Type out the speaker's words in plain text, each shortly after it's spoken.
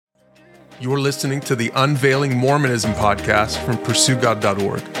You're listening to the Unveiling Mormonism podcast from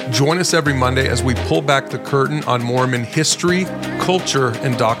PursueGod.org. Join us every Monday as we pull back the curtain on Mormon history, culture,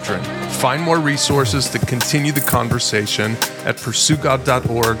 and doctrine. Find more resources to continue the conversation at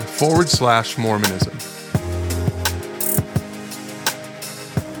PursueGod.org/Mormonism.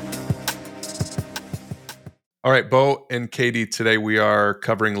 All right, Bo and Katie, today we are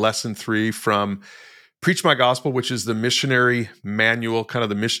covering Lesson 3 from Preach My Gospel, which is the missionary manual, kind of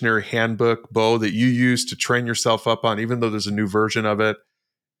the missionary handbook, Bo, that you use to train yourself up on, even though there's a new version of it.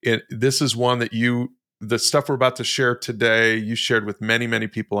 This is one that the stuff we're about to share today, you shared with many, many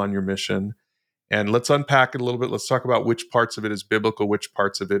people on your mission. And let's unpack it a little bit. Let's talk about which parts of it is biblical, which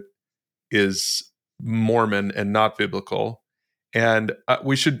parts of it is Mormon and not biblical. And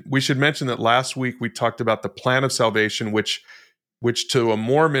we should mention that last week we talked about the plan of salvation, which to a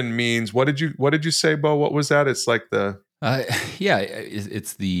Mormon means, what did you say, Bo? What was that? It's like the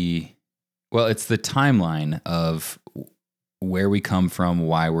it's the timeline of where we come from,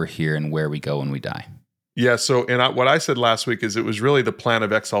 why we're here, and where we go when we die. Yeah. So, what I said last week is it was really the plan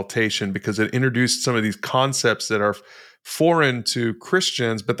of exaltation, because it introduced some of these concepts that are foreign to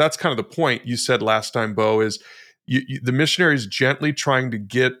Christians. But that's kind of the point you said last time, Bo, is the missionary is gently trying to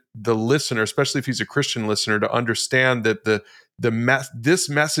get the listener, especially if he's a Christian listener, to understand that this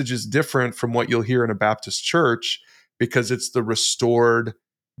message is different from what you'll hear in a Baptist church, because it's the restored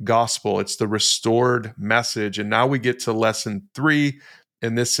gospel. It's the restored message. And now we get to Lesson 3,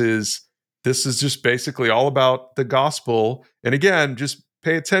 and this is just basically all about the gospel. And again, just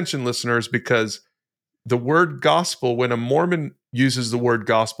pay attention, listeners, because the word gospel, when a Mormon uses the word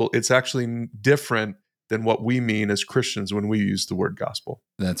gospel, it's actually different than what we mean as Christians when we use the word gospel.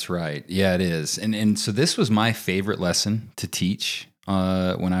 That's right. Yeah, it is. And so this was my favorite lesson to teach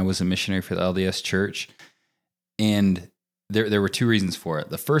when I was a missionary for the LDS church. And there were two reasons for it.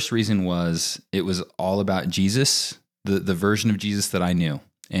 The first reason was it was all about Jesus, the version of Jesus that I knew.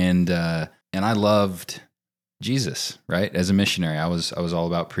 And I loved Jesus, right? As a missionary, I was all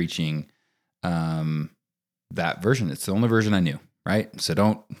about preaching that version. It's the only version I knew. Right? So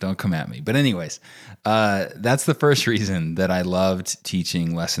don't come at me. But anyways, that's the first reason that I loved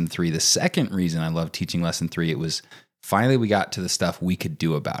teaching Lesson 3. The second reason I loved teaching Lesson 3, it was finally we got to the stuff we could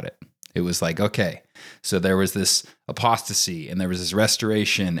do about it. It was like, okay, so there was this apostasy and there was this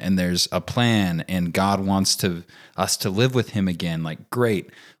restoration and there's a plan and God wants us to live with him again. Like,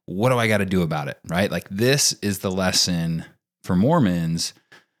 great. What do I got to do about it? Right? Like, this is the lesson for Mormons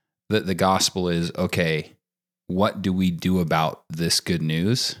that the gospel is, okay, what do we do about this good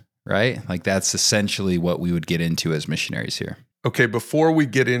news, right? Like, that's essentially what we would get into as missionaries here. Okay, before we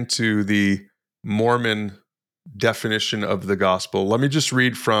get into the Mormon definition of the gospel, let me just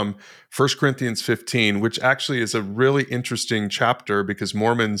read from 1 Corinthians 15, which actually is a really interesting chapter, because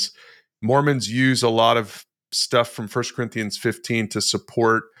Mormons use a lot of stuff from 1 Corinthians 15 to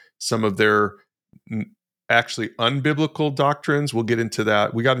support some of their actually unbiblical doctrines. We'll get into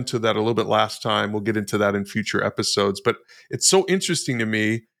that. We got into that a little bit last time. We'll get into that in future episodes. But it's so interesting to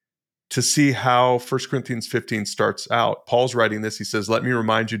me to see how 1 Corinthians 15 starts out. Paul's writing this. He says, "Let me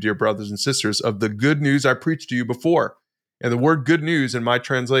remind you, dear brothers and sisters, of the good news I preached to you before." And the word good news in my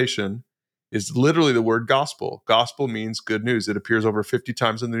translation is literally the word gospel. Gospel means good news. It appears over 50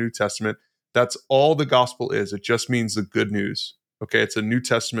 times in the New Testament. That's all the gospel is. It just means the good news. Okay, it's a New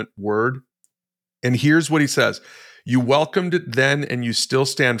Testament word. And here's what he says: "You welcomed it then, and you still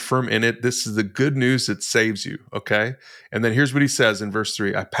stand firm in it. This is the good news that saves you." Okay. And then here's what he says in verse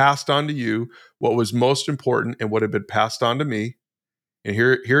 3: "I passed on to you what was most important and what had been passed on to me." And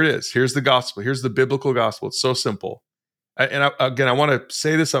here it is. Here's the gospel. Here's the biblical gospel. It's so simple. I want to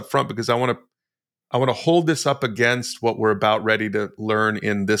say this up front, because I want to hold this up against what we're about ready to learn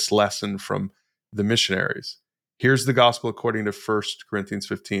in this lesson from the missionaries. Here's the gospel according to 1 Corinthians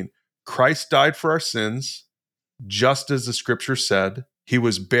 15. "Christ died for our sins, just as the scripture said. He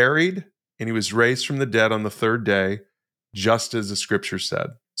was buried, and he was raised from the dead on the third day, just as the scripture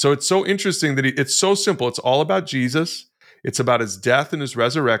said." So it's so interesting that it's so simple. It's all about Jesus. It's about his death and his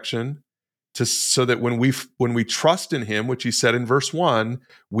resurrection, so that when we trust in him, which he said in verse 1,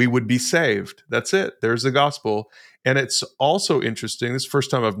 we would be saved. That's it. There's the gospel. And it's also interesting, this is the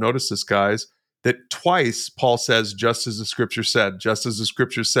first time I've noticed this, guys, that twice Paul says, just as the scripture said, just as the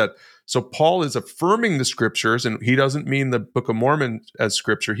scripture said. So Paul is affirming the scriptures, and he doesn't mean the Book of Mormon as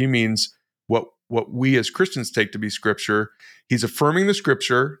scripture. He means what we as Christians take to be scripture. He's affirming the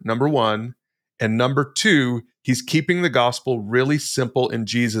scripture, number one. And number two, he's keeping the gospel really simple and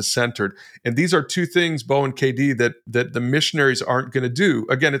Jesus-centered. And these are two things, Bo and KD, that the missionaries aren't going to do.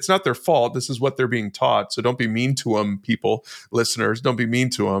 Again, it's not their fault. This is what they're being taught. So don't be mean to them, people, listeners. Don't be mean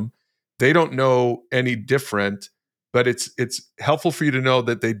to them. they don't know any different, but it's helpful for you to know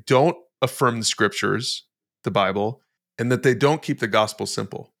that they don't affirm the scriptures, the Bible, and that they don't keep the gospel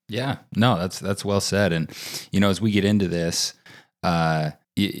simple. Yeah, no, that's well said. And as we get into this,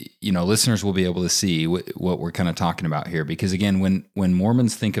 listeners will be able to see what we're kind of talking about here. Because again, when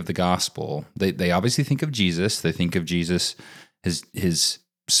Mormons think of the gospel, they obviously think of Jesus. They think of Jesus, his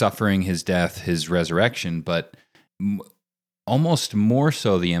suffering, his death, his resurrection, but almost more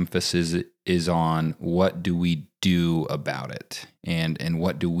so the emphasis is on what do we do about it, and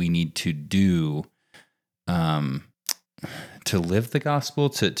what do we need to do to live the gospel,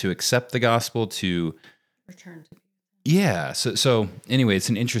 to accept the gospel, to return to. Yeah. So anyway, it's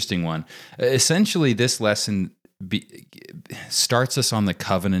an interesting one. Essentially, this lesson starts us on the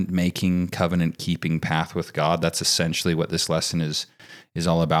covenant-making, covenant-keeping path with God. That's essentially what this lesson is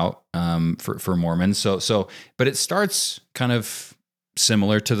all about for Mormons. So, but it starts kind of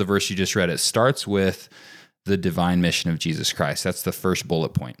similar to the verse you just read. It starts with the divine mission of Jesus Christ. That's the first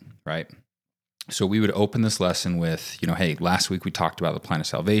bullet point, right? So we would open this lesson with, hey, last week we talked about the plan of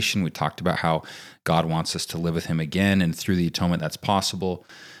salvation. We talked about how God wants us to live with him again, and through the atonement that's possible.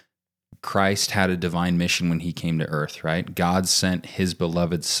 Christ had a divine mission when he came to earth, right? God sent his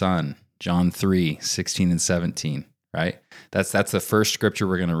beloved son, John 3:16 and 17, right? That's the first scripture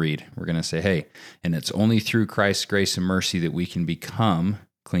we're going to read. We're going to say, hey, and it's only through Christ's grace and mercy that we can become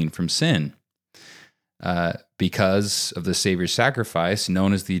clean from sin. Because of the Savior's sacrifice,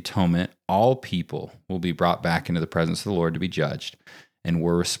 known as the atonement, all people will be brought back into the presence of the Lord to be judged, and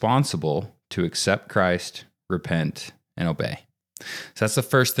we're responsible to accept Christ, repent, and obey. So that's the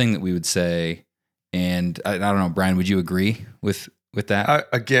first thing that we would say. And I don't know, Brian, would you agree with that?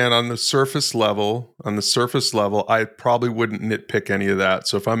 Again, on the surface level, I probably wouldn't nitpick any of that.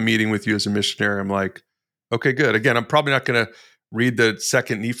 So if I'm meeting with you as a missionary, I'm like, okay, good. Again, I'm probably not going to read the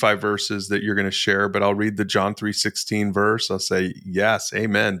second Nephi verses that you're going to share, but I'll read the John 3:16 verse. I'll say, yes,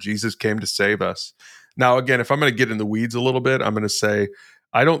 amen. Jesus came to save us. Now, again, if I'm going to get in the weeds a little bit, I'm going to say,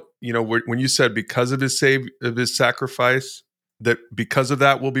 I don't, when you said because of his sacrifice, that because of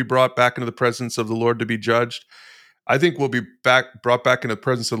that we'll be brought back into the presence of the Lord to be judged. I think we'll be brought back into the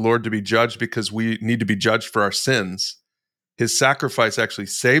presence of the Lord to be judged because we need to be judged for our sins. His sacrifice actually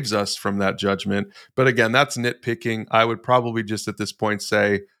saves us from that judgment. But again, that's nitpicking. I would probably just at this point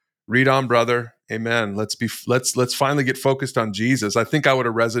say, read on, brother. Amen. Let's finally get focused on Jesus. I think I would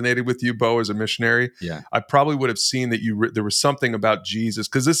have resonated with you, Bo, as a missionary. Yeah. I probably would have seen that there was something about Jesus,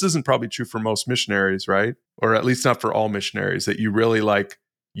 because this isn't probably true for most missionaries, right? Or at least not for all missionaries, that you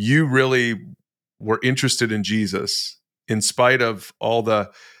really were interested in Jesus in spite of all the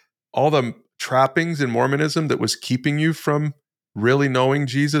trappings in Mormonism that was keeping you from really knowing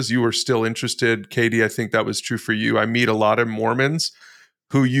Jesus. You were still interested. Katie, I think that was true for you. I meet a lot of Mormons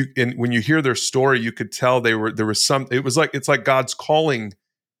who when you hear their story, you could tell it's like God's calling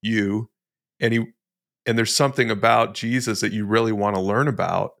you, and there's something about Jesus that you really want to learn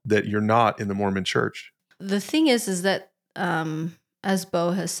about that you're not in the Mormon church. The thing is that, as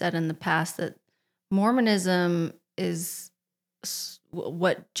Bo has said in the past, that Mormonism is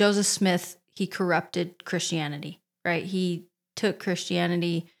what Joseph Smith, he corrupted Christianity, right? He took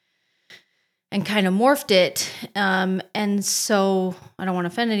Christianity and kind of morphed it. And so I don't want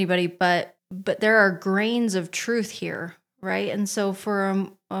to offend anybody, but there are grains of truth here, right? And so for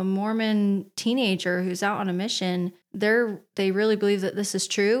a Mormon teenager who's out on a mission, they really believe that this is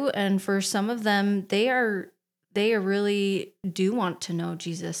true. And for some of them, they really do want to know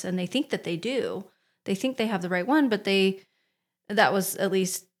Jesus, and they think that they do. They think they have the right one, but that was at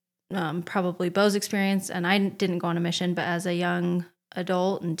least probably Bo's experience. And I didn't go on a mission, but as a young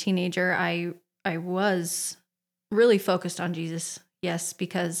adult and teenager, I was really focused on Jesus. Yes,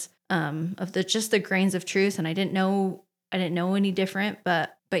 because of the grains of truth, and I didn't know any different.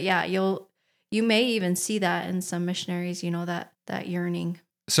 But yeah, you may even see that in some missionaries. That yearning.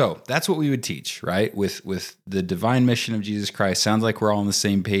 So that's what we would teach, right? With the divine mission of Jesus Christ. Sounds like we're all on the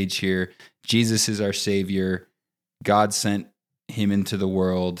same page here. Jesus is our Savior. God sent him into the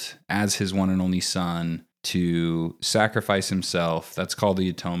world as his one and only Son to sacrifice himself. That's called the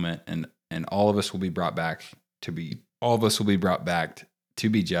atonement, and all of us will be brought back to be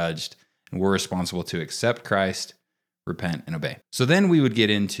judged, and we're responsible to accept Christ, repent, and obey. So then we would get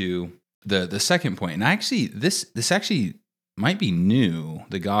into the second point, and actually this actually might be new,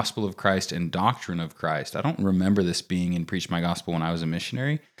 the gospel of Christ and doctrine of Christ. I don't remember this being in Preach My Gospel when I was a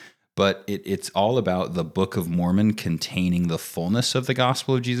missionary, but it's all about the Book of Mormon containing the fullness of the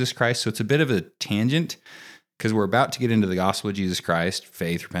gospel of Jesus Christ. So it's a bit of a tangent because we're about to get into the gospel of Jesus Christ,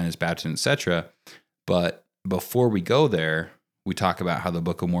 faith, repentance, baptism, etc. But before we go there, we talk about how the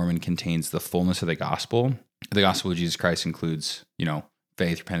Book of Mormon contains the fullness of the gospel. The gospel of Jesus Christ includes,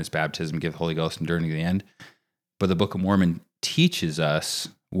 faith, repentance, baptism, give the Holy Ghost, enduring to the end. But the Book of Mormon teaches us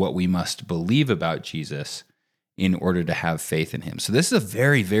what we must believe about Jesus in order to have faith in him. So this is a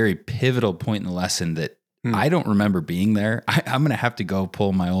very, very pivotal point in the lesson that I don't remember being there. I'm going to have to go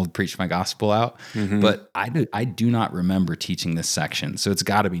pull my old Preach My Gospel out, but I do not remember teaching this section, so it's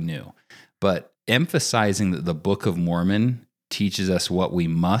got to be new. But emphasizing that the Book of Mormon teaches us what we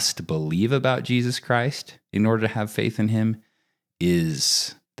must believe about Jesus Christ in order to have faith in him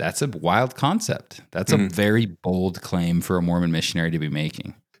that's a wild concept. That's a very bold claim for a Mormon missionary to be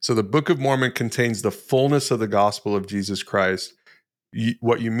making. So the Book of Mormon contains the fullness of the gospel of Jesus Christ.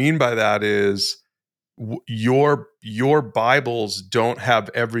 What you mean by that is your Bibles don't have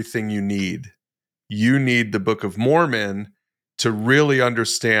everything you need. You need the Book of Mormon to really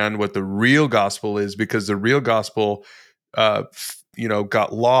understand what the real gospel is, because the real gospel,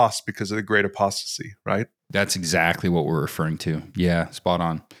 got lost because of the great apostasy, right? That's exactly what we're referring to. Yeah, spot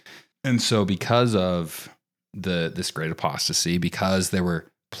on. And so because of this great apostasy, because there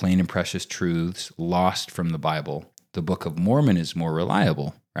were plain and precious truths lost from the Bible, the Book of Mormon is more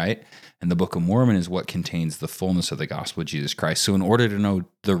reliable, right? And the Book of Mormon is what contains the fullness of the gospel of Jesus Christ. So in order to know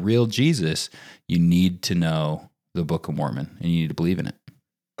the real Jesus, you need to know the Book of Mormon, and you need to believe in it.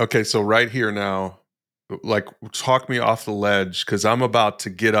 Okay, so right here now, talk me off the ledge, because I'm about to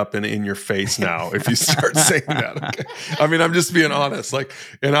get up and in your face now if you start saying that. Okay, I mean, I'm just being honest.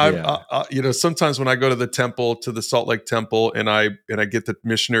 Sometimes when I go to the temple, to the Salt Lake Temple, and I get the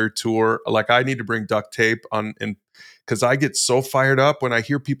missionary tour, I need to bring duct tape on, and because I get so fired up when I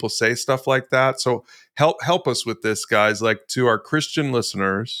hear people say stuff like that. So help us with this, guys. To our Christian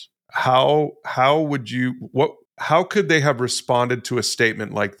listeners, how could they have responded to a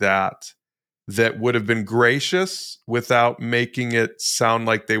statement like that would have been gracious without making it sound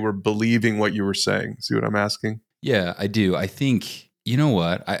like they were believing what you were saying? See what I'm asking? Yeah, I do. I think, you know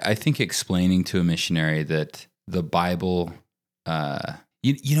what? I think explaining to a missionary that the Bible,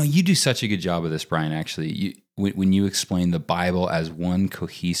 you do such a good job of this, Brian, actually. When you explain the Bible as one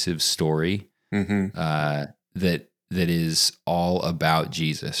cohesive story, that is all about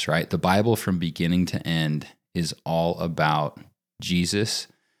Jesus, right? The Bible from beginning to end is all about Jesus.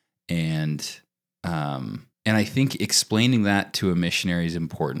 And I think explaining that to a missionary is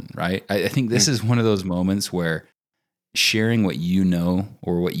important, right? I think this is one of those moments where sharing what you know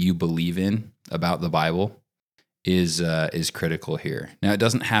or what you believe in about the Bible is critical here. Now, it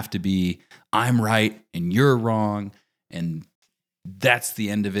doesn't have to be I'm right and you're wrong and that's the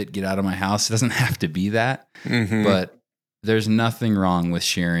end of it. Get out of my house. It doesn't have to be that. But there's nothing wrong with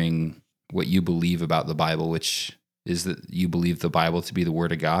sharing what you believe about the Bible, which is that you believe the Bible to be the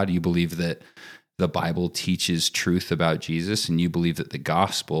Word of God. You believe that the Bible teaches truth about Jesus, and you believe that the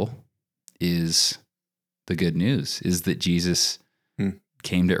gospel is the good news, is that Jesus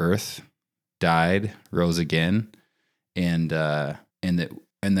came to earth, died, rose again, and that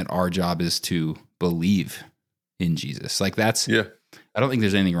our job is to believe in Jesus. That's I don't think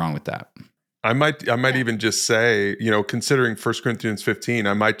there's anything wrong with that. I might even just say, considering 1 Corinthians 15,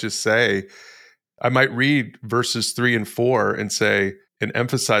 I might read verses 3 and 4 and say, and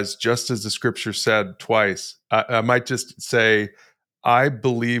emphasize, just as the scripture said twice. I might just say, I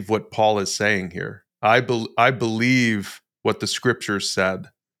believe what Paul is saying here. I believe what the scriptures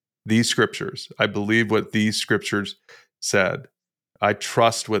said. These scriptures. I believe what these scriptures said. I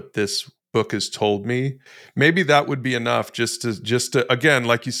trust what this book has told me. Maybe that would be enough just to again,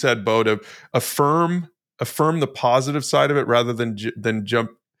 like you said, Bo, to affirm the positive side of it rather than jump.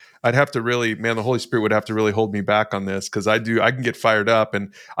 I'd have to really, the Holy Spirit would have to really hold me back on this, because I can get fired up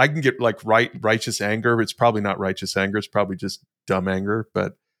and I can get righteous anger. It's probably not righteous anger. It's probably just dumb anger.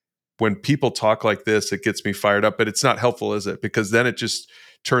 But when people talk like this, it gets me fired up, but it's not helpful, is it? Because then it just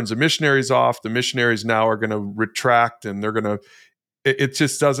turns the missionaries off. The missionaries now are going to retract, and they're going to, it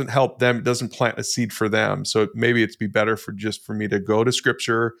just doesn't help them. It doesn't plant a seed for them. So maybe it's be better for me to go to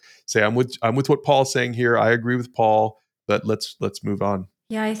scripture, say, I'm with what Paul's saying here. I agree with Paul, but let's move on.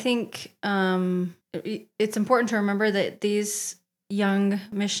 Yeah, I think it's important to remember that these young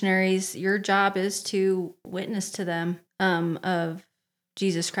missionaries, your job is to witness to them of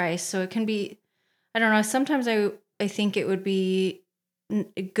Jesus Christ. So it can be, I don't know, sometimes I think it would be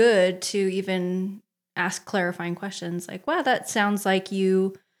good to even ask clarifying questions like, wow, that sounds like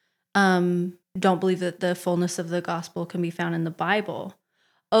you don't believe that the fullness of the gospel can be found in the Bible.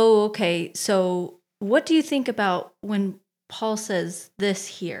 Oh, okay. So what do you think about when Paul says this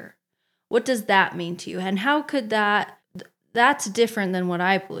here? What does that mean to you? And how could that's different than what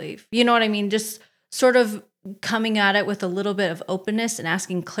I believe? You know what I mean? Just sort of coming at it with a little bit of openness and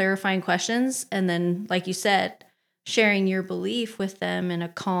asking clarifying questions. And then, like you said, sharing your belief with them in a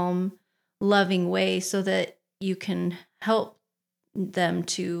calm, loving way so that you can help them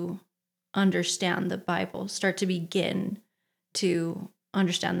to understand the Bible, start to begin to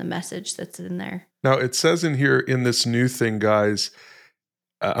understand the message that's in there. Now, it says in here in this new thing, guys,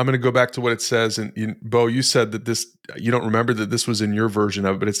 I'm going to go back to what it says. And Bo, you said that this, you don't remember that this was in your version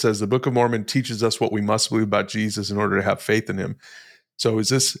of it, but it says the Book of Mormon teaches us what we must believe about Jesus in order to have faith in him. So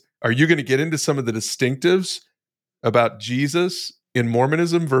are you going to get into some of the distinctives about Jesus in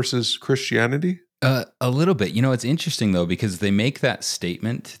Mormonism versus Christianity? A little bit. It's interesting though, because they make that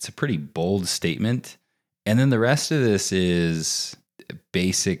statement. It's a pretty bold statement. And then the rest of this is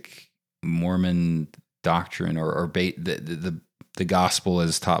basic Mormon doctrine or the gospel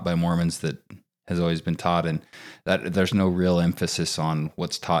as taught by Mormons that has always been taught, and that there's no real emphasis on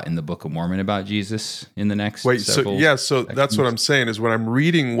what's taught in the Book of Mormon about Jesus in the next so sections. That's what I'm saying is when I'm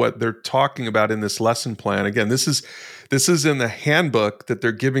reading what they're talking about in this lesson plan. Again, this is in the handbook that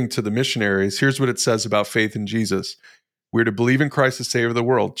they're giving to the missionaries. Here's what it says about faith in Jesus. We're to believe in Christ as Savior of the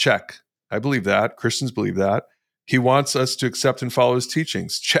world. Check. I believe that. Christians believe that. He wants us to accept and follow his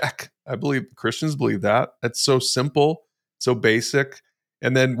teachings. Check. I believe Christians believe that. That's so simple, so basic.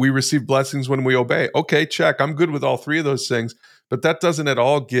 And then we receive blessings when we obey. Okay, check. I'm good with all three of those things, but that doesn't at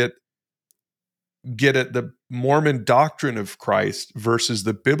all get at the Mormon doctrine of Christ versus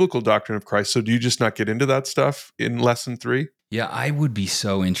the biblical doctrine of Christ. So do you just not get into that stuff in lesson 3? Yeah, I would be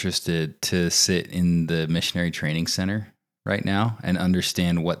so interested to sit in the missionary training center right now and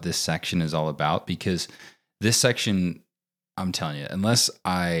understand what this section is all about, because this section, I'm telling you, unless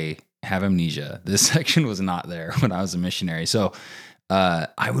I have amnesia, this section was not there when I was a missionary. So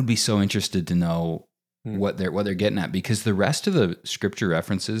I would be so interested to know what they're getting at, because the rest of the scripture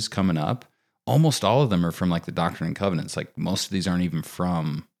references coming up, almost all of them are from like the Doctrine and Covenants. Like most of these aren't even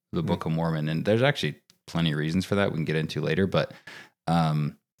from the Book of Mormon, and there's actually plenty of reasons for that we can get into later. But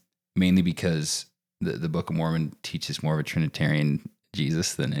mainly because the Book of Mormon teaches more of a Trinitarian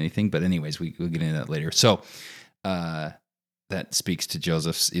Jesus than anything. But anyways, we'll get into that later. So that speaks to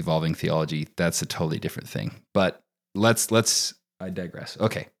Joseph's evolving theology. That's a totally different thing. But I digress.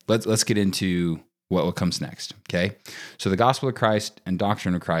 Okay, let's get into what comes next. Okay, so the gospel of Christ and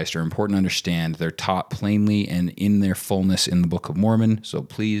doctrine of Christ are important to understand. They're taught plainly and in their fullness in the Book of Mormon. So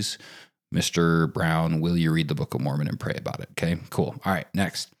please, Mr. Brown, will you read the Book of Mormon and pray about it? Okay, cool. All right,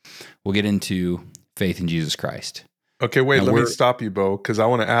 next we'll get into faith in Jesus Christ. Okay, wait, let me stop you, Bo, because I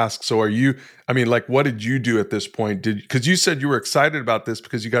want to ask. So what did you do at this point? Because you said you were excited about this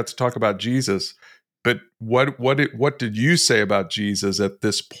because you got to talk about Jesus, but what did you say about Jesus at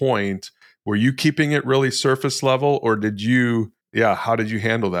this point? Were you keeping it really surface level, or how did you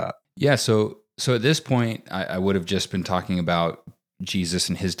handle that? Yeah, so at this point, I would have just been talking about Jesus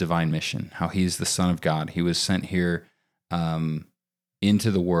and his divine mission, how he's the Son of God. He was sent here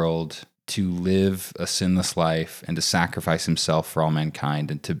into the world to live a sinless life and to sacrifice himself for all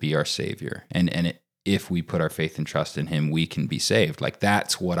mankind and to be our Savior. And if we put our faith and trust in him, we can be saved. Like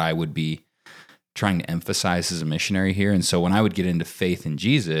that's what I would be trying to emphasize as a missionary here. And so when I would get into faith in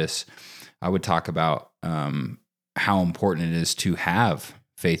Jesus, I would talk about how important it is to have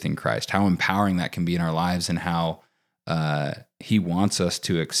faith in Christ, how empowering that can be in our lives, and how he wants us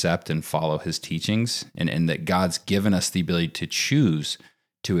to accept and follow his teachings, and that God's given us the ability to choose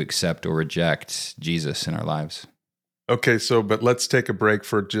to accept or reject Jesus in our lives. Okay, but let's take a break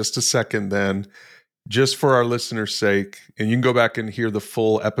for just a second then, just for our listeners' sake, and you can go back and hear the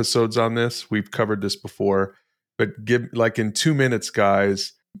full episodes on this. We've covered this before, but in 2 minutes,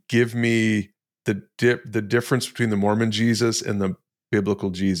 guys, give me the difference between the Mormon Jesus and the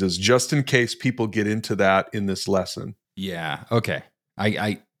biblical Jesus, just in case people get into that in this lesson. Yeah. Okay.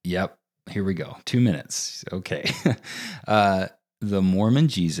 Yep. Here we go. 2 minutes. Okay. The Mormon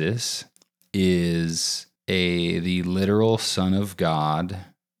Jesus is the literal Son of God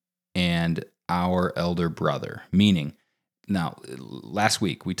and our elder brother, meaning, now, last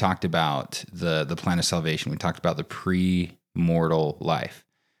week we talked about the plan of salvation. We talked about the pre-mortal life.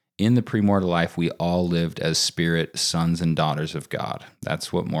 In the pre-mortal life, we all lived as spirit sons and daughters of God.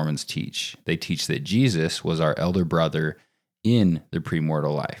 That's what Mormons teach. They teach that Jesus was our elder brother in the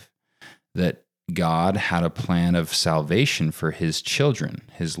pre-mortal life, that God had a plan of salvation for his children,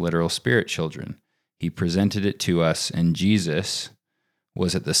 his literal spirit children. He presented it to us, and Jesus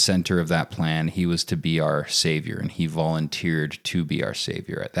was at the center of that plan. He was to be our Savior, and he volunteered to be our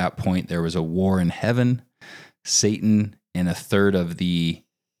Savior. At that point, there was a war in heaven. Satan and a third of the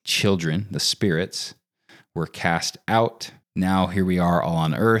children, the spirits, were cast out. Now here we are all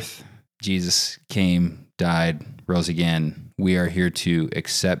on earth. Jesus came died, rose again. We are here to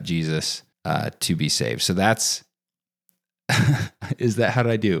accept Jesus to be saved. So that's, how did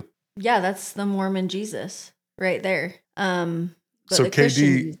I do? Yeah, that's the Mormon Jesus right there. But So the Christian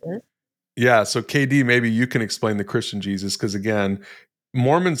KD, Jesus. yeah. So KD, maybe you can explain the Christian Jesus, because again,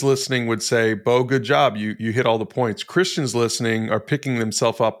 Mormons listening would say, "Bo, good job. You hit all the points." Christians listening are picking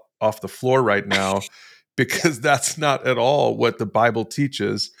themselves up off the floor right now because that's not at all what the Bible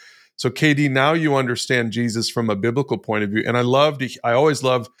teaches. So KD, now you understand Jesus from a biblical point of view, and I always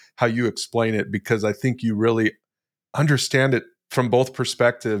love how you explain it, because I think you really understand it from both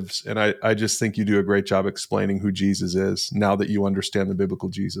perspectives, and I just think you do a great job explaining who Jesus is now that you understand the biblical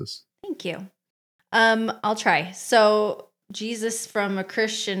Jesus. Thank you. I'll try. So Jesus, from a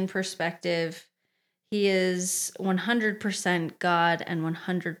Christian perspective, he is 100% God and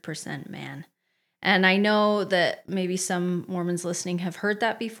 100% man. And I know that maybe some Mormons listening have heard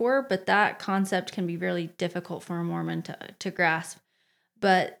that before, but that concept can be really difficult for a Mormon to grasp.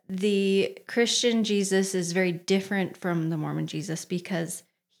 But the Christian Jesus is very different from the Mormon Jesus because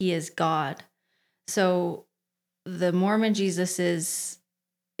he is God. So the Mormon Jesus is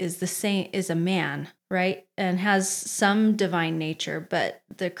the same, is a man, right? And has some divine nature, but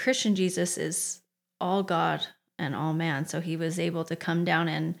the Christian Jesus is all God and all man. So he was able to come down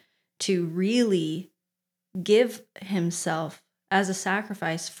and to really give himself as a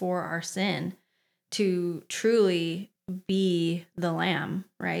sacrifice for our sin, to truly be the lamb,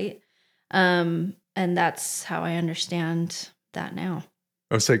 right? And that's how I understand that now.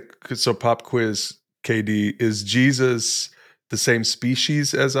 I would say, so pop quiz, KD, is Jesus the same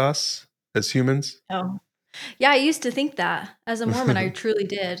species as us, as humans? Oh, yeah, I used to think that. As a Mormon, I truly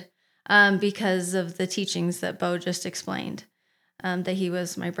did, because of the teachings that Bo just explained, that he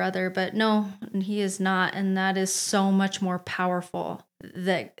was my brother. But no, he is not, and that is so much more powerful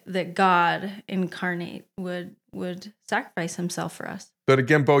that God incarnate would sacrifice himself for us. But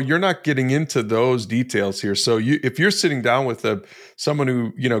again, Bo, you're not getting into those details here. So if you're sitting down with someone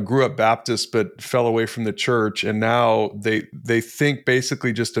who grew up Baptist but fell away from the church, and now they think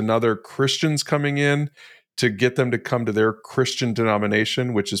basically just another Christian's coming in to get them to come to their Christian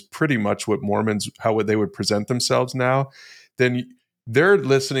denomination, which is pretty much what Mormons, how they would present themselves now, then they're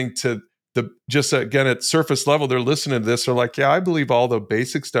listening to just again at surface level, they're listening to this. They're like, yeah, I believe all the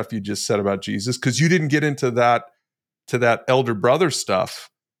basic stuff you just said about Jesus, because you didn't get into that elder brother stuff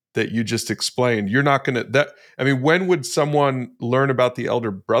that you just explained. You're not going to when would someone learn about the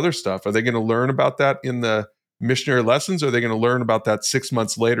elder brother stuff? Are they going to learn about that in the missionary lessons? Or are they going to learn about that 6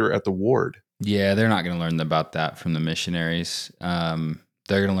 months later at the ward? Yeah, they're not going to learn about that from the missionaries. They're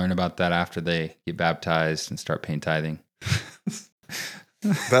going to learn about that after they get baptized and start paying tithing.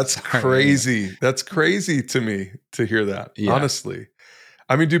 That's crazy. That's crazy to me to hear that, honestly.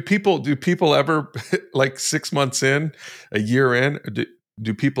 I mean, do people ever, like 6 months in, a year in,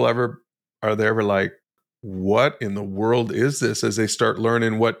 do people ever, are they ever like, what in the world is this, as they start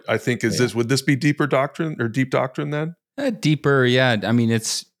learning what I think is this? Would this be deeper doctrine or deep doctrine then? Deeper, yeah. I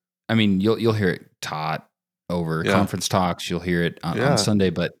mean, you'll hear it taught over conference talks. You'll hear it on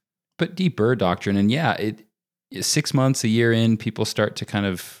Sunday, but deeper doctrine. And 6 months, a year in, people start to kind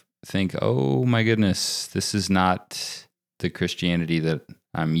of think, oh my goodness, this is not the Christianity that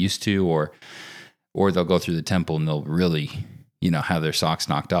I'm used to, or they'll go through the temple and they'll really, have their socks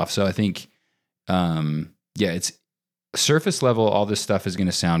knocked off. So I think, it's surface level. All this stuff is going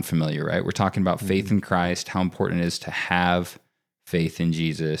to sound familiar, right? We're talking about faith in Christ, how important it is to have faith in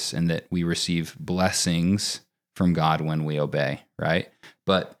Jesus, and that we receive blessings from God when we obey, right?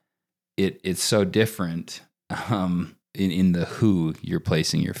 But it's so different in the who you're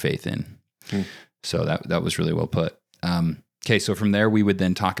placing your faith in. So that was really well put. Okay, so from there, we would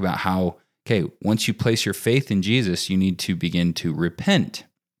then talk about how, once you place your faith in Jesus, you need to begin to repent.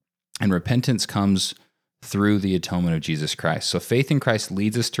 And repentance comes through the atonement of Jesus Christ. So faith in Christ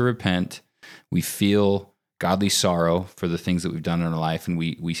leads us to repent. We feel godly sorrow for the things that we've done in our life, and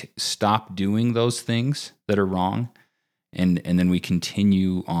we stop doing those things that are wrong, and then we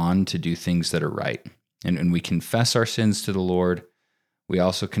continue on to do things that are right. And we confess our sins to the Lord. We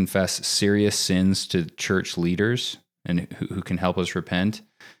also confess serious sins to church leaders and who can help us repent.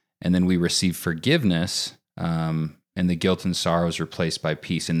 And then we receive forgiveness, and the guilt and sorrow is replaced by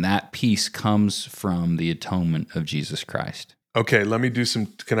peace. And that peace comes from the atonement of Jesus Christ. Okay,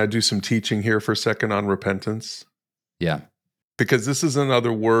 can I do some teaching here for a second on repentance? Yeah. Because this is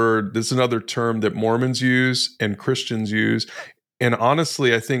another term that Mormons use and Christians use. And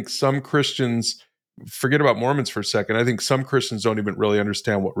honestly, I think some Christians, forget about Mormons for a second, I think some Christians don't even really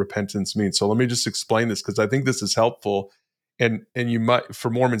understand what repentance means. So let me just explain this, because I think this is helpful. and you might, for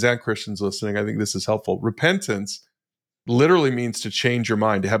Mormons and Christians listening, I think this is helpful. Repentance literally means to change your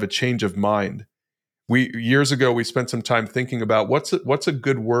mind, to have a change of mind. Years ago, we spent some time thinking about what's a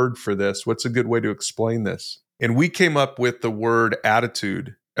good word for this? What's a good way to explain this? And we came up with the word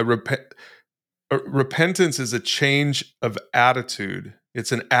attitude. Repentance is a change of attitude.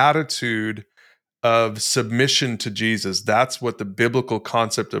 It's an attitude of submission to Jesus. That's what the biblical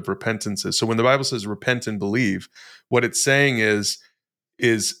concept of repentance is. So when the Bible says repent and believe, what it's saying is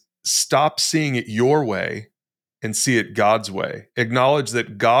stop seeing it your way and see it God's way. Acknowledge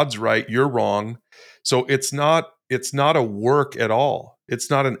that God's right, you're wrong. So it's not a work at all. It's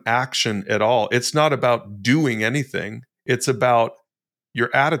not an action at all. It's not about doing anything. It's about your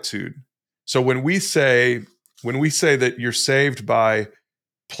attitude. So when we say that you're saved by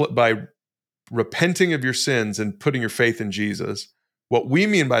repenting of your sins and putting your faith in Jesus, what we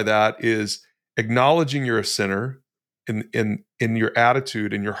mean by that is acknowledging you're a sinner in your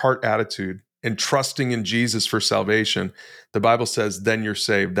attitude, in your heart attitude, and trusting in Jesus for salvation. The Bible says, then you're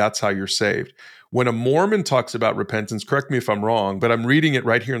saved. That's how you're saved. When a Mormon talks about repentance, correct me if I'm wrong, but I'm reading it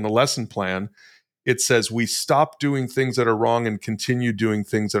right here in the lesson plan. It says we stop doing things that are wrong and continue doing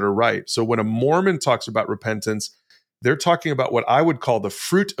things that are right. So when a Mormon talks about repentance, they're talking about what I would call the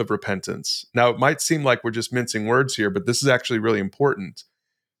fruit of repentance. Now, it might seem like we're just mincing words here, but this is actually really important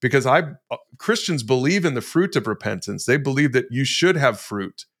because Christians believe in the fruit of repentance. They believe that you should have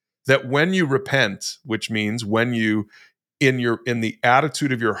fruit, that when you repent, which means when you, in the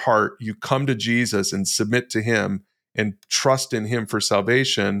attitude of your heart, you come to Jesus and submit to him and trust in him for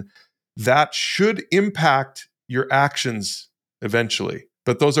salvation, that should impact your actions eventually.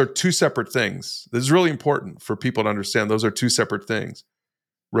 But those are two separate things. This is really important for people to understand. Those are two separate things.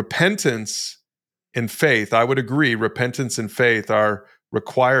 Repentance and faith, I would agree, repentance and faith are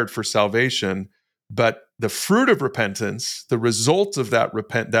required for salvation, but the fruit of repentance, the result of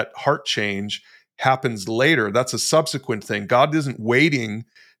that heart change happens later. That's a subsequent thing. God isn't waiting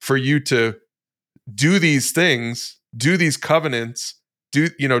for you to do these things, do these covenants,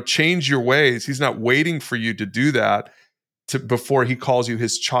 change your ways. He's not waiting for you to do that before he calls you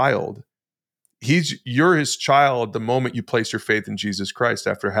his child. You're his child the moment you place your faith in Jesus Christ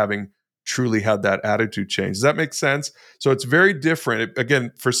after having truly had that attitude change. Does that make sense? So it's very different.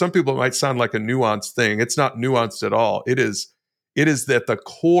 Again, for some people, it might sound like a nuanced thing. It's not nuanced at all. It is at the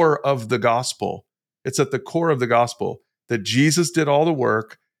core of the gospel. It's at the core of the gospel that Jesus did all the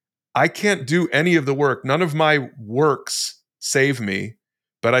work. I can't do any of the work. None of my works save me.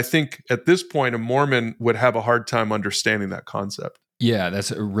 But I think at this point, a Mormon would have a hard time understanding that concept. Yeah, that's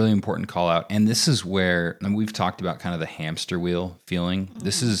a really important call out. And this is where, and we've talked about kind of the hamster wheel feeling.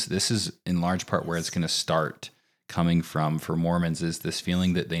 This is in large part where it's going to start coming from for Mormons, is this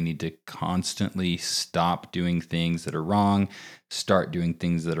feeling that they need to constantly stop doing things that are wrong, start doing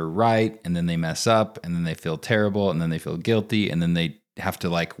things that are right, and then they mess up, and then they feel terrible, and then they feel guilty, and then they have to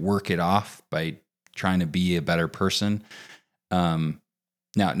like work it off by trying to be a better person.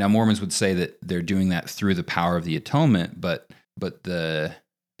 Now Mormons would say that they're doing that through the power of the atonement, but the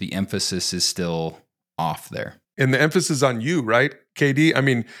emphasis is still off there. And the emphasis on you, right, KD? I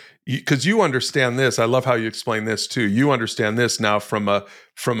mean, because you understand this. I love how you explain this too. You understand this now from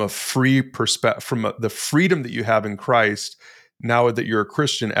a free perspective, from the freedom that you have in Christ now that you're a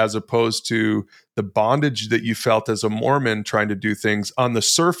Christian, as opposed to the bondage that you felt as a Mormon trying to do things. On the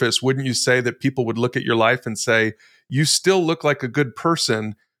surface, wouldn't you say that people would look at your life and say, you still look like a good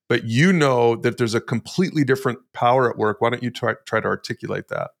person, but you know that there's a completely different power at work? Why don't you try to articulate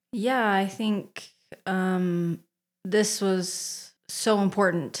that? Yeah, I think this was so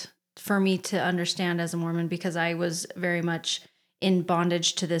important for me to understand as a Mormon, because I was very much in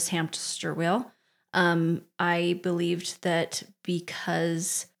bondage to this hamster wheel. I believed that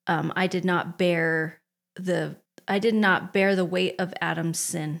because I did not bear the weight of Adam's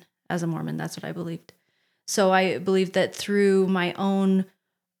sin as a Mormon. That's what I believed. So I believed that through my own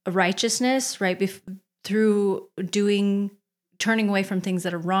righteousness, right, through turning away from things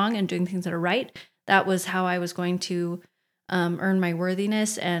that are wrong and doing things that are right, that was how I was going to earn my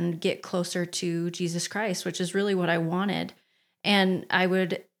worthiness and get closer to Jesus Christ, which is really what I wanted. And I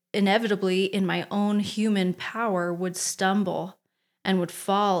would inevitably, in my own human power, would stumble and would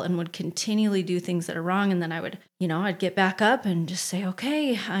fall and would continually do things that are wrong. And then I would, I'd get back up and just say,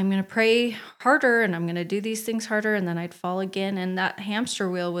 okay, I'm going to pray harder and I'm going to do these things harder. And then I'd fall again. And that hamster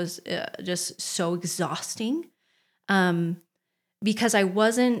wheel was just so exhausting because I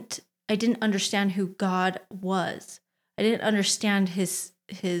didn't understand who God was. I didn't understand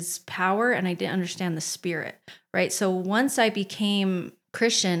his power, and I didn't understand the Spirit, right? So once I became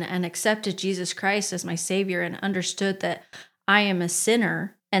Christian and accepted Jesus Christ as my Savior and understood that I am a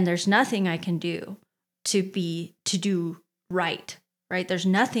sinner and there's nothing I can do to do right, right? There's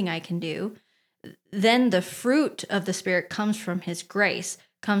nothing I can do. Then the fruit of the Spirit comes from his grace,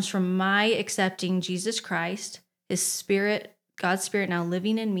 comes from my accepting Jesus Christ, his Spirit, God's Spirit now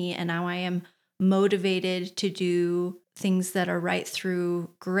living in me, and now I am motivated to do things that are right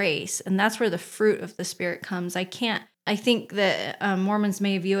through grace. And that's where the fruit of the Spirit comes. I think that Mormons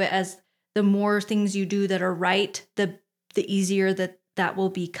may view it as the more things you do that are right, the easier that will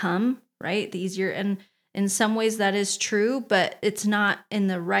become, right? The easier. And in some ways that is true, but it's not in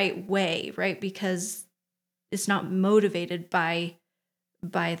the right way, right? Because it's not motivated by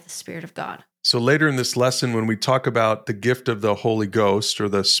the Spirit of God. So later in this lesson, when we talk about the gift of the Holy Ghost or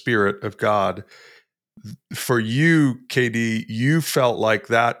the Spirit of God, for you, KD, you felt like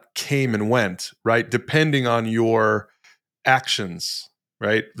that came and went, right? Depending on your actions,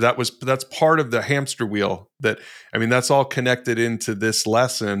 right? That's part of the hamster wheel that's all connected into this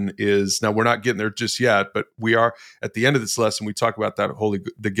lesson. Is now we're not getting there just yet, but we are at the end of this lesson. We talk about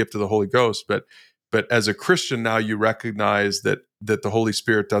the gift of the Holy Ghost, but as a Christian now, you recognize that the Holy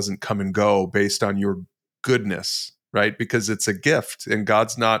Spirit doesn't come and go based on your goodness, right? Because it's a gift, and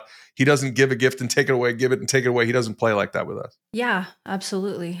he doesn't give a gift and take it away, give it and take it away. He doesn't play like that with us. Yeah,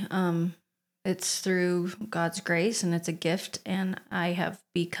 absolutely. It's through God's grace, and it's a gift, and I have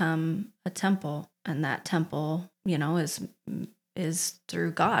become a temple, and that temple, is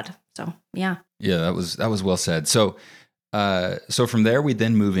through God. So, yeah. Yeah, that was well said. So from there, we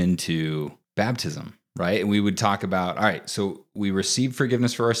then move into baptism, right? And we would talk about, all right, so we receive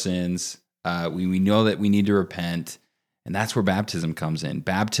forgiveness for our sins. We know that we need to repent, and that's where baptism comes in.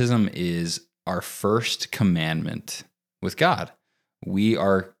 Baptism is our first commandment with God. We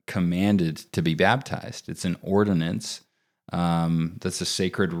are commanded to be baptized. It's an ordinance that's a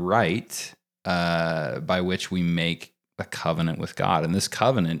sacred rite by which we make a covenant with God. And this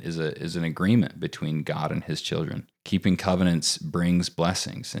covenant is an agreement between God and his children. Keeping covenants brings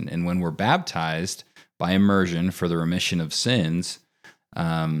blessings. And when we're baptized by immersion for the remission of sins,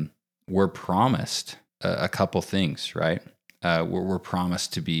 we're promised a couple things, right? We're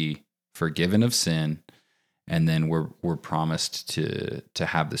promised to be forgiven of sin, and then we're promised to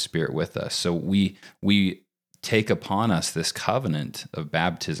have the Spirit with us. So we take upon us this covenant of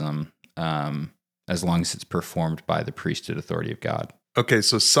baptism as long as it's performed by the priesthood authority of God. Okay,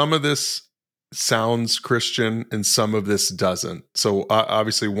 so some of this sounds Christian and some of this doesn't. So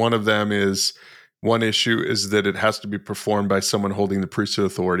obviously one issue is that it has to be performed by someone holding the priesthood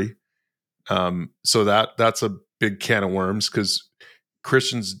authority. So that's a big can of worms, because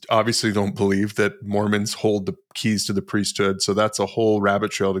Christians obviously don't believe that Mormons hold the keys to the priesthood. So that's a whole rabbit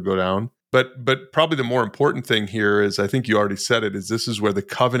trail to go down. But probably the more important thing here is, I think you already said it, is this is where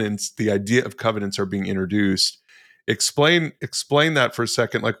the idea of covenants are being introduced. Explain that for a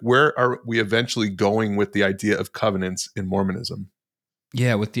second. Like, where are we eventually going with the idea of covenants in Mormonism?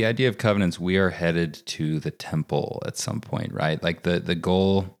 Yeah, with the idea of covenants, we are headed to the temple at some point, right? Like the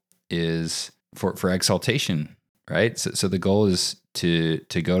goal is for exaltation, right? So the goal is to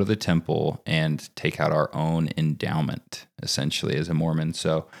go to the temple and take out our own endowment, essentially, as a Mormon.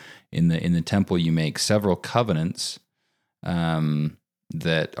 So in the temple, you make several covenants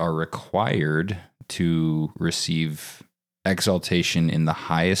that are required to receive exaltation in the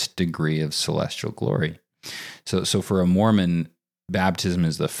highest degree of celestial glory. So for a Mormon, baptism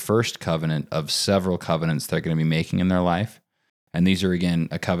is the first covenant of several covenants they're going to be making in their life. And these are, again,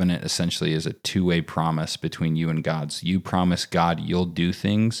 a covenant essentially is a two-way promise between you and God. So you promise God you'll do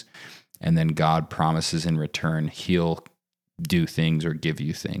things, and then God promises in return he'll do things or give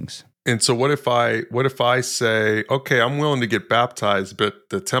you things. And so what if I say, okay, I'm willing to get baptized, but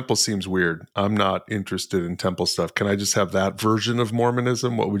the temple seems weird. I'm not interested in temple stuff. Can I just have that version of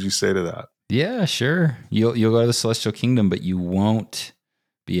Mormonism? What would you say to that? Yeah, sure. You'll go to the celestial kingdom, but you won't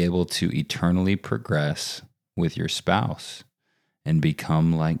be able to eternally progress with your spouse and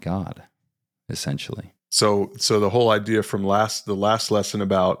become like God, essentially. So the whole idea from the last lesson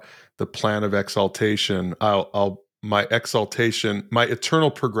about the plan of exaltation, my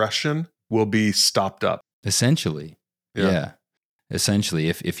eternal progression will be stopped up. Essentially. Yeah. Essentially,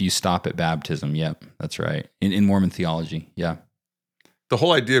 if you stop at baptism, yep, that's right. In Mormon theology, yeah. The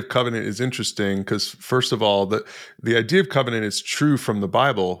whole idea of covenant is interesting because, first of all, the idea of covenant is true from the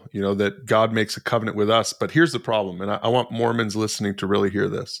Bible, that God makes a covenant with us. But here's the problem, and I want Mormons listening to really hear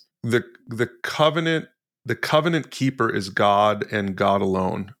this. The covenant keeper is God and God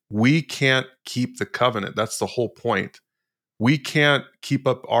alone. We can't keep the covenant. That's the whole point. We can't keep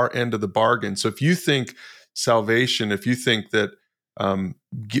up our end of the bargain. So if you think salvation, if you think that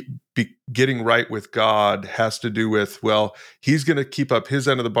getting right with God has to do with, well, he's going to keep up his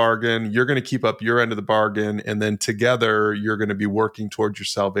end of the bargain, you're going to keep up your end of the bargain, and then together you're going to be working towards your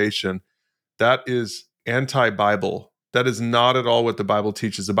salvation. That is anti-Bible. That is not at all what the Bible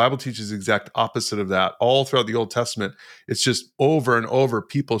teaches. The Bible teaches the exact opposite of that. All throughout the Old Testament, it's just over and over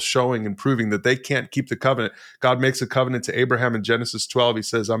people showing and proving that they can't keep the covenant. God makes a covenant to Abraham in Genesis 12. He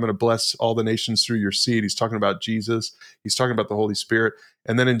says, I'm going to bless all the nations through your seed. He's talking about Jesus. He's talking about the Holy Spirit.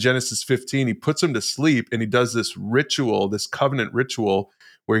 And then in Genesis 15, he puts him to sleep and he does this ritual, this covenant ritual,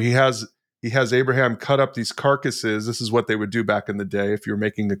 where he has Abraham cut up these carcasses. This is what they would do back in the day if you're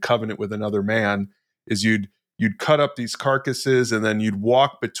making a covenant with another man, is you'd cut up these carcasses and then you'd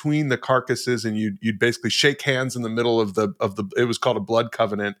walk between the carcasses and you'd basically shake hands in the middle of the it was called a blood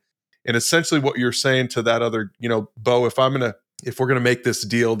covenant. And essentially what you're saying to that other, Bo, if we're going to make this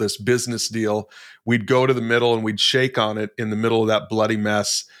deal, this business deal, we'd go to the middle and we'd shake on it in the middle of that bloody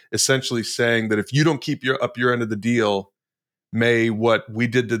mess, essentially saying that if you don't keep your end of the deal, may what we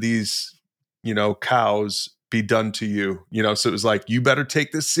did to these, cows be done to you. So it was like, you better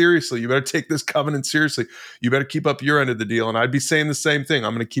take this seriously. You better take this covenant seriously. You better keep up your end of the deal. And I'd be saying the same thing.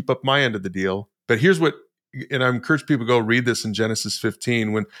 I'm going to keep up my end of the deal. But here's what, and I encourage people to go read this in Genesis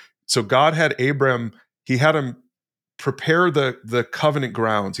 15. So God had Abram, he had him prepare the covenant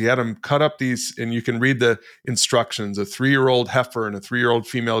grounds. He had him cut up these, and you can read the instructions, a 3-year-old heifer and a 3-year-old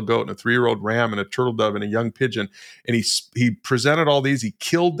female goat and a 3-year-old ram and a turtle dove and a young pigeon. And he presented all these. He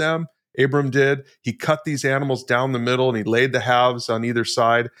killed them. Abram did. He cut these animals down the middle and he laid the halves on either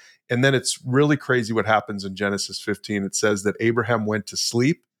side. And then it's really crazy what happens in Genesis 15. It says that Abraham went to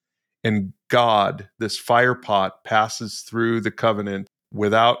sleep and God, this fire pot, passes through the covenant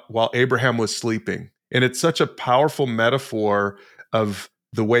while Abraham was sleeping. And it's such a powerful metaphor of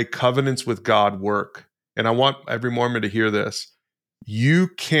the way covenants with God work. And I want every Mormon to hear this. You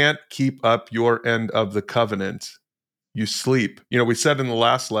can't keep up your end of the covenant. You sleep. We said in the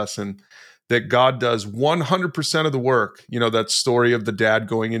last lesson that God does 100% of the work. That story of the dad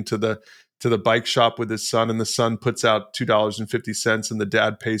going into the bike shop with his son, and the son puts out $2.50 and the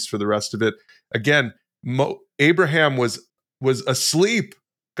dad pays for the rest of it. Again, Abraham was asleep.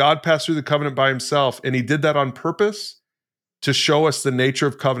 God passed through the covenant by himself, and he did that on purpose to show us the nature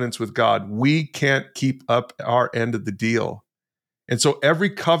of covenants with God. We can't keep up our end of the deal. And so every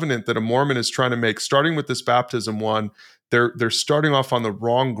covenant that a Mormon is trying to make, starting with this baptism one, they're starting off on the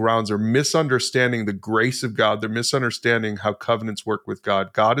wrong grounds. They're misunderstanding the grace of God. They're misunderstanding how covenants work with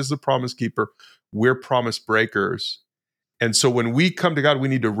God. God is the promise keeper. We're promise breakers. And so when we come to God, we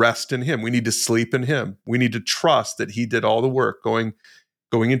need to rest in him. We need to sleep in him. We need to trust that he did all the work going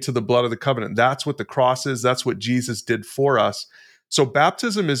into the blood of the covenant. That's what the cross is. That's what Jesus did for us. So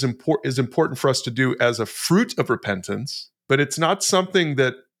baptism is important for us to do as a fruit of repentance, but it's not something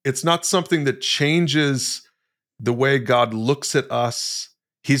that changes the way God looks at us.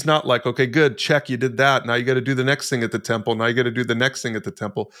 He's not like, okay, good, check, you did that. Now you got to do the next thing at the temple. Now you got to do the next thing at the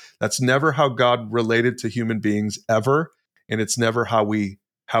temple. That's never how God related to human beings ever. And it's never how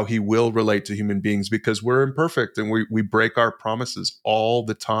he will relate to human beings, because we're imperfect and we break our promises all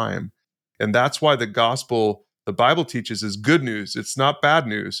the time. And that's why the gospel, the Bible teaches, is good news. It's not bad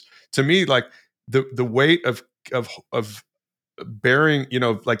news. To me, like the weight of bearing,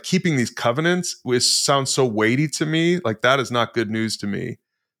 like keeping these covenants sounds so weighty to me. Like that is not good news to me.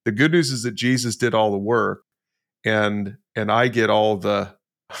 The good news is that Jesus did all the work, and I get all the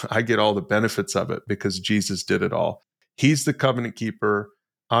benefits of it because Jesus did it all. He's the covenant keeper.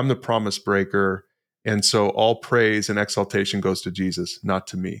 I'm the promise breaker. And so all praise and exaltation goes to Jesus, not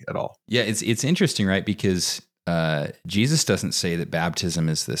to me at all. Yeah, it's interesting, right? Because Jesus doesn't say that baptism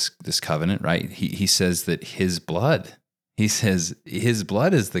is this covenant, right? He says that his blood. He says his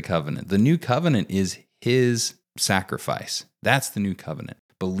blood is the covenant. The new covenant is his sacrifice. That's the new covenant.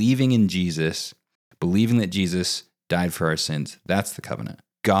 Believing in Jesus, believing that Jesus died for our sins, that's the covenant.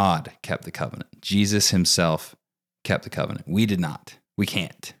 God kept the covenant. Jesus himself kept the covenant. We did not. We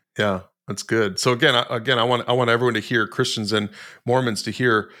can't. Yeah, that's good. So again, I want everyone to hear, Christians and Mormons to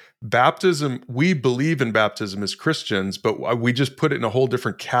hear, baptism. We believe in baptism as Christians, but we just put it in a whole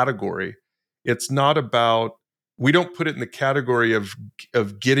different category. It's not about, we don't put it in the category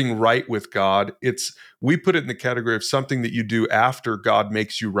of getting right with God. We put it in the category of something that you do after God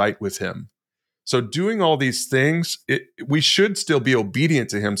makes you right with him. So doing all these things, we should still be obedient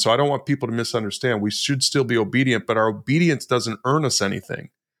to him. So I don't want people to misunderstand. We should still be obedient, but our obedience doesn't earn us anything.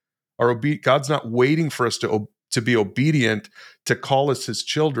 God's not waiting for us to be obedient to call us his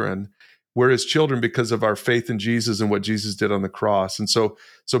children. we're his children because of our faith in Jesus and what Jesus did on the cross. And so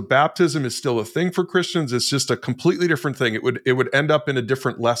baptism is still a thing for Christians. It's just a completely different thing. It would end up in a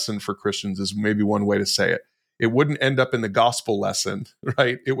different lesson for Christians, is maybe one way to say it. It wouldn't end up in the gospel lesson,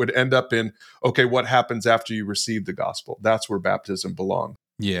 right? It would end up in, okay, what happens after you receive the gospel? That's where baptism belongs.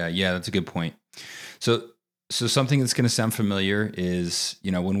 Yeah, that's a good point. So something that's going to sound familiar is,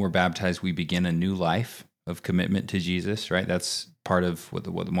 when we're baptized, we begin a new life of commitment to Jesus, right? That's part of what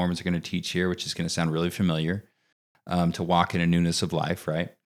the Mormons are going to teach here, which is going to sound really familiar, to walk in a newness of life, right?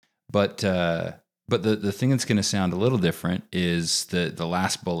 But the thing that's going to sound a little different is the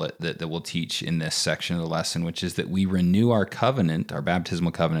last bullet that we'll teach in this section of the lesson, which is that we renew our covenant, our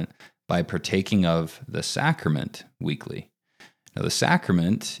baptismal covenant, by partaking of the sacrament weekly. Now, the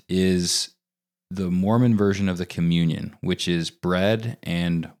sacrament is the Mormon version of the communion, which is bread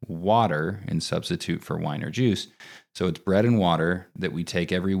and water in substitute for wine or juice. So it's bread and water that we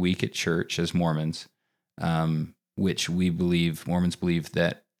take every week at church as Mormons, which Mormons believe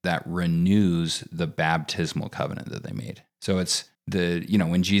that renews the baptismal covenant that they made. So it's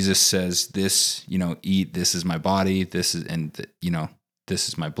when Jesus says this, eat, this is my body, this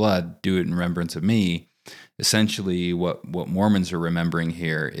is my blood, do it in remembrance of me. Essentially, what Mormons are remembering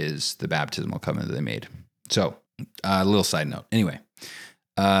here is the baptismal covenant that they made. So, a little side note. Anyway,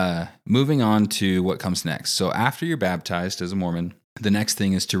 moving on to what comes next. So, after you're baptized as a Mormon, the next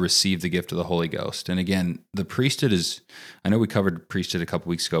thing is to receive the gift of the Holy Ghost. And again, the priesthood is, I know we covered priesthood a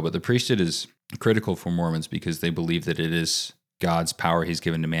couple weeks ago, but the priesthood is critical for Mormons because they believe that it is God's power he's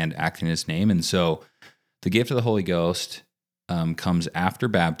given to man to act in his name. And so, the gift of the Holy Ghost comes after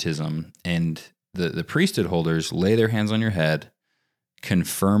baptism, and the priesthood holders lay their hands on your head,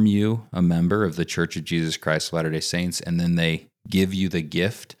 confirm you a member of the Church of Jesus Christ of Latter-day Saints, and then they give you the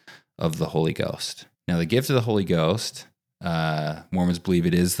gift of the Holy Ghost. Now, the gift of the Holy Ghost, Mormons believe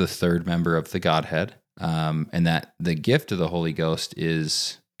it is the third member of the Godhead, and that the gift of the Holy Ghost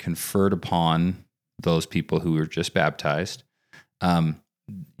is conferred upon those people who were just baptized.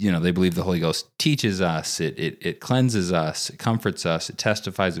 They believe the Holy Ghost teaches us, it cleanses us, it comforts us, it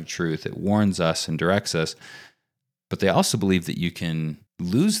testifies of truth, it warns us and directs us. But they also believe that you can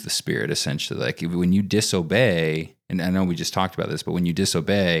lose the Spirit, essentially. Like when you disobey, and I know we just talked about this, but when you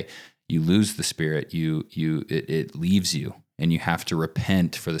disobey, you lose the Spirit, it leaves you, and you have to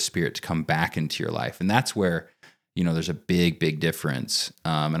repent for the Spirit to come back into your life. And that's where, there's a big, big difference.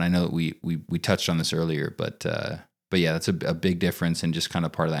 And I know that we touched on this earlier, but yeah, that's a big difference and just kind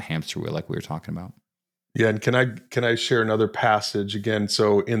of part of that hamster wheel like we were talking about. Yeah, and can I share another passage again?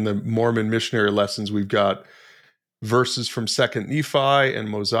 So in the Mormon missionary lessons, we've got verses from 2nd Nephi and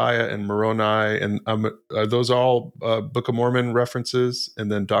Mosiah and Moroni, and are those all Book of Mormon references?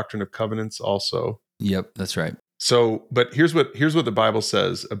 And then Doctrine of Covenants also. Yep, that's right. So, but here's what the Bible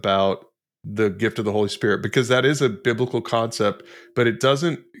says about the gift of the Holy Spirit, because that is a biblical concept, but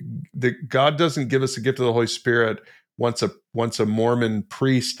God doesn't give us the gift of the Holy Spirit once a Mormon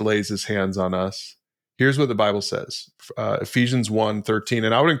priest lays his hands on us. Here's what the Bible says, Ephesians 1:13.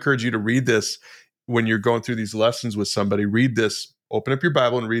 And I would encourage you to read this when you're going through these lessons with somebody. Read this, open up your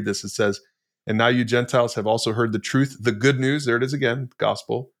Bible and read this. It says, "And now you Gentiles have also heard the truth, the good news," there it is again,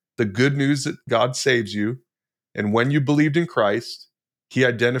 gospel, "the good news that God saves you. And when you believed in Christ, he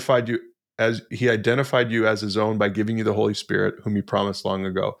identified you as his own by giving you the Holy Spirit, whom he promised long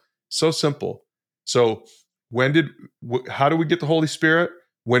ago." So simple. So how do we get the Holy Spirit?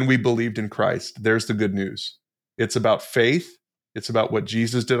 When we believed in Christ. There's the good news. It's about faith. It's about what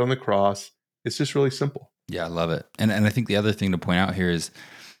Jesus did on the cross. It's just really simple. Yeah, I love it. And I think the other thing to point out here is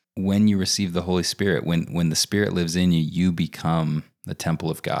when you receive the Holy Spirit, when the Spirit lives in you, you become the temple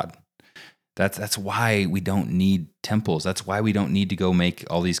of God. That's why we don't need temples. That's why we don't need to go make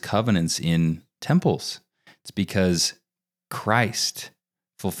all these covenants in temples. It's because Christ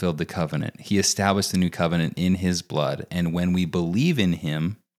fulfilled the covenant. He established the new covenant in his blood. And when we believe in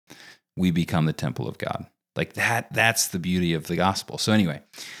him, we become the temple of God. Like that's the beauty of the gospel. So anyway,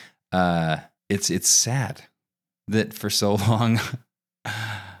 it's sad that for so long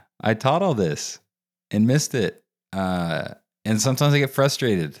I taught all this and missed it. And sometimes I get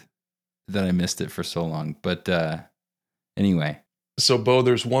frustrated that I missed it for so long. But anyway. So Bo,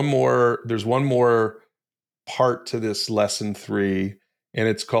 there's one more part to this lesson 3. And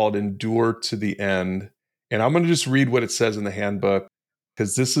it's called Endure to the End. And I'm going to just read what it says in the handbook,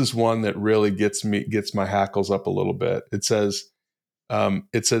 because this is one that really gets my hackles up a little bit. It says,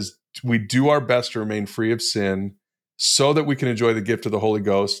 we do our best to remain free of sin so that we can enjoy the gift of the Holy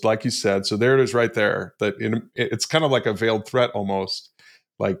Ghost, like you said. So there it is right there. That it's kind of like a veiled threat almost.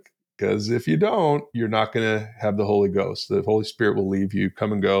 Like because if you don't, you're not going to have the Holy Ghost. The Holy Spirit will leave you,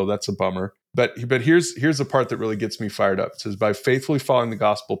 come and go. That's a bummer. But here's the part that really gets me fired up. It says, by faithfully following the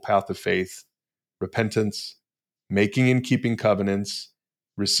gospel path of faith, repentance, making and keeping covenants,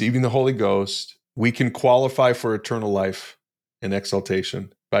 receiving the Holy Ghost, we can qualify for eternal life and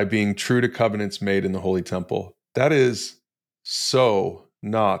exaltation by being true to covenants made in the Holy Temple. That is so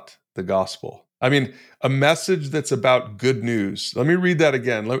not the gospel. I mean, a message that's about good news. Let me read that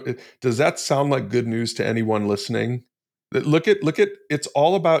again. Does that sound like good news to anyone listening? Look at it's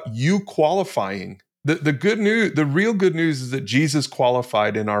all about you qualifying. The good news, the real good news is that Jesus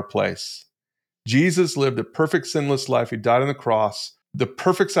qualified in our place. Jesus lived a perfect sinless life. He died on the cross, the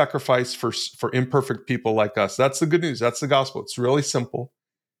perfect sacrifice for imperfect people like us. That's the good news. That's the gospel. It's really simple.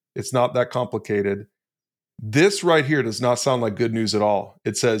 It's not that complicated. This right here does not sound like good news at all.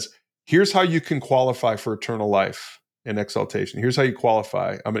 It says, here's how you can qualify for eternal life and exaltation. Here's how you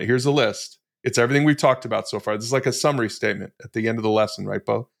qualify. Here's the list. It's everything we've talked about so far. This is like a summary statement at the end of the lesson, right,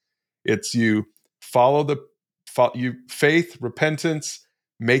 Bo? It's you follow faith, repentance,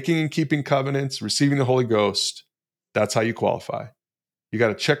 making and keeping covenants, receiving the Holy Ghost. That's how you qualify. You got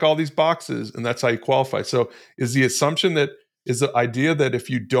to check all these boxes, and that's how you qualify. So is the assumption that is the idea that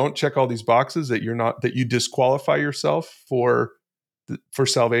if you don't check all these boxes, that you disqualify yourself for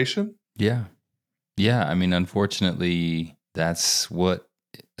salvation? Yeah. I mean, unfortunately, that's what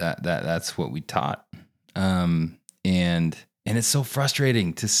we taught, and it's so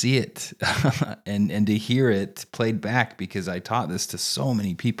frustrating to see it and to hear it played back, because I taught this to so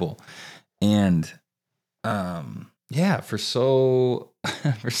many people, and for so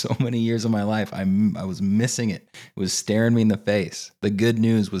many years of my life, I was missing it. It was staring me in the face. The good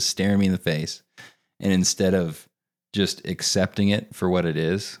news was staring me in the face, and instead of just accepting it for what it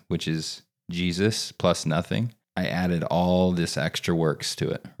is, which is Jesus plus nothing, I added all this extra works to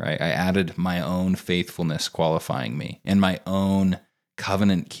it, right? I added my own faithfulness qualifying me, and my own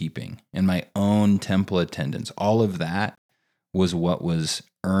covenant keeping, and my own temple attendance. All of that was what was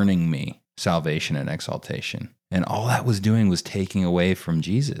earning me salvation and exaltation. And all that was doing was taking away from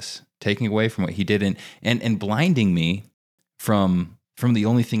Jesus, taking away from what he did, and blinding me from the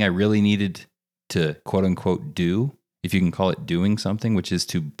only thing I really needed to, quote unquote, do, if you can call it doing something, which is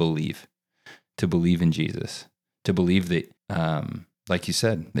to believe in Jesus, to believe that, like you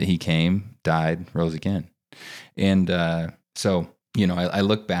said, that he came, died, rose again. And so, I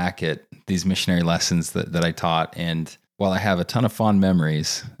look back at these missionary lessons that I taught, and while I have a ton of fond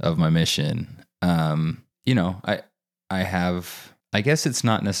memories of my mission, I guess it's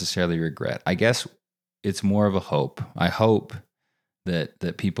not necessarily regret. I guess it's more of a hope. I hope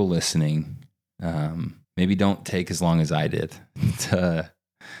that people listening, maybe don't take as long as I did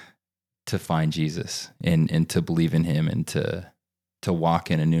to find Jesus and to believe in him, and to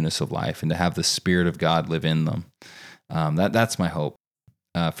walk in a newness of life, and to have the Spirit of God live in them. That's my hope.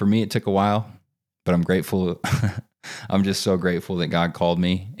 For me, it took a while, but I'm grateful. I'm just so grateful that God called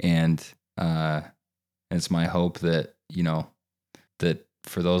me, and it's my hope that, that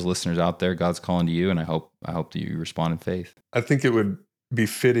for those listeners out there, God's calling to you, and I hope that you respond in faith. I think it would be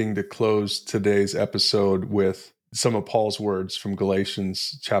fitting to close today's episode with some of Paul's words from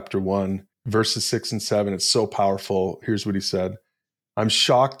Galatians chapter 1, verses 6 and 7. It's so powerful. Here's what he said. I'm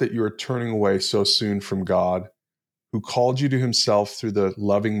shocked that you are turning away so soon from God, who called you to himself through the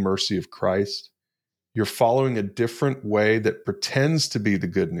loving mercy of Christ. You're following a different way that pretends to be the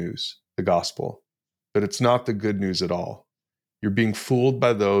good news, the gospel, but it's not the good news at all. You're being fooled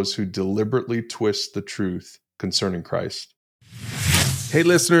by those who deliberately twist the truth concerning Christ. Hey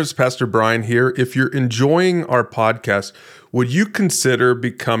listeners, Pastor Brian here. If you're enjoying our podcast, would you consider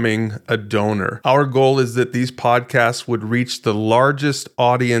becoming a donor? Our goal is that these podcasts would reach the largest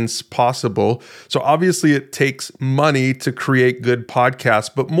audience possible. So obviously it takes money to create good podcasts,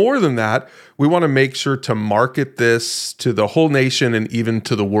 but more than that, we want to make sure to market this to the whole nation and even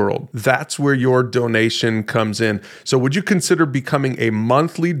to the world. That's where your donation comes in. So would you consider becoming a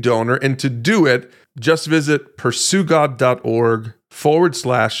monthly donor? And to do it, just visit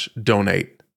pursuegod.org/donate.